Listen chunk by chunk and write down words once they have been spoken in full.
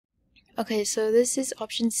Okay, so this is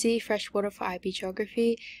option C, freshwater for IB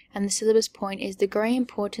geography, and the syllabus point is the growing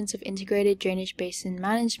importance of integrated drainage basin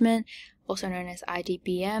management, also known as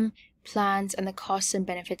IDBM, plans and the costs and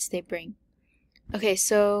benefits they bring. Okay,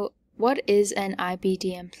 so what is an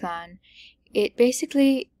IBDM plan? It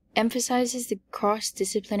basically emphasizes the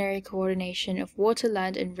cross-disciplinary coordination of water,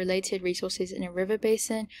 land, and related resources in a river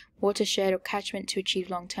basin, watershed, or catchment to achieve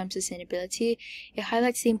long-term sustainability. It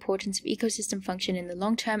highlights the importance of ecosystem function in the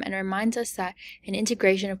long term and reminds us that an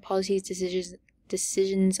integration of policies,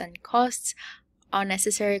 decisions, and costs are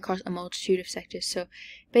necessary across a multitude of sectors. So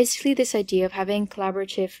basically this idea of having a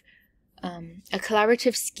collaborative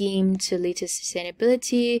scheme to lead to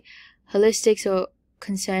sustainability, holistic, so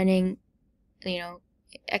concerning,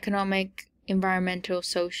 economic, environmental,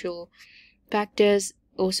 social factors,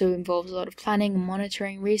 also involves a lot of planning,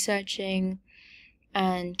 monitoring, researching,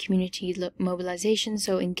 and community mobilization,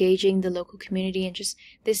 so engaging the local community and just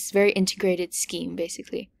this very integrated scheme,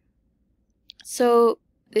 basically. So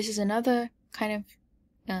this is another kind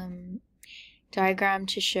of diagram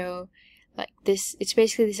to show like this. It's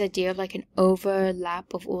basically this idea of like an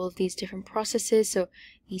overlap of all of these different processes, so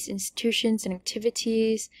these institutions and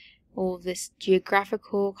activities, all of this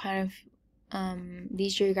geographical kind of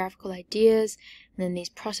these geographical ideas, and then these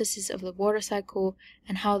processes of the water cycle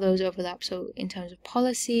and how those overlap. So in terms of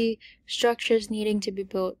policy, structures needing to be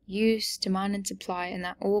built, use, demand and supply, and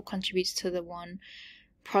that all contributes to the one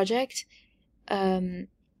project. Yeah,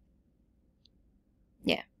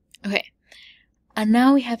 okay. And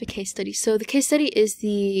now we have a case study. So the case study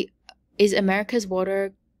is America's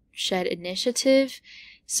Watershed Initiative.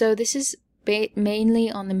 So this is mainly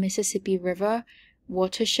on the Mississippi River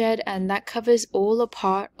watershed, and that covers all a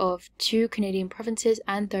part of 2 Canadian provinces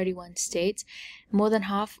and 31 states. More than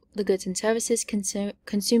half the goods and services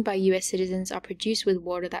consumed by US citizens are produced with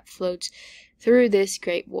water that flows through this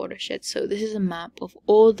great watershed. So this is a map of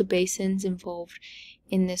all the basins involved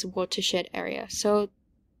in this watershed area. So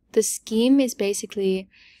the scheme is basically,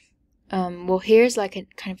 here's like a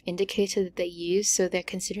kind of indicator that they use. So they're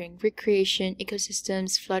considering recreation,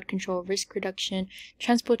 ecosystems, flood control, risk reduction,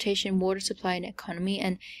 transportation, water supply, and economy.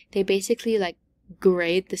 And they basically like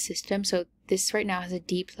grade the system. So this right now has a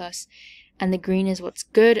D+, and the green is what's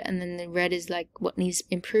good, and then the red is like what needs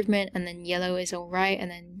improvement, and then yellow is all right,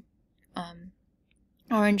 and then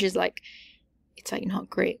orange is like, it's like not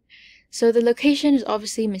great. So the location is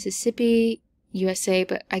obviously Mississippi, USA,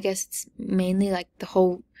 but I guess it's mainly like the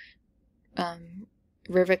whole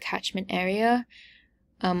river catchment area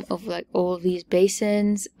of like all of these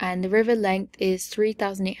basins, and the river length is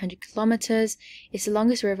 3,800 kilometers. It's the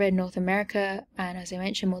longest river in North America, and as I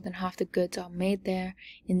mentioned, more than half the goods are made there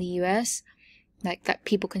in the US, like that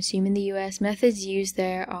people consume in the US. Methods used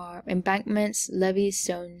there are embankments, levees,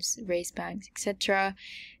 stones, raised banks, etc.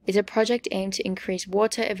 It's a project aimed to increase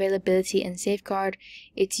water availability and safeguard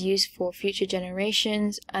its use for future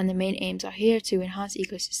generations, and the main aims are here to enhance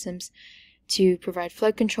ecosystems, to provide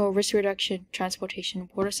flood control, risk reduction, transportation,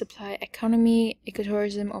 water supply, economy,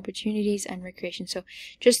 ecotourism opportunities, and recreation. So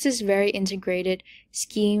just this very integrated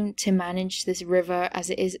scheme to manage this river, as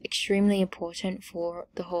it is extremely important for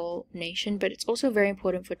the whole nation, but it's also very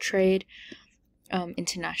important for trade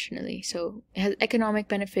internationally. So it has economic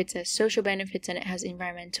benefits, it has social benefits, and it has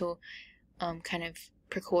environmental kind of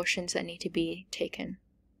precautions that need to be taken.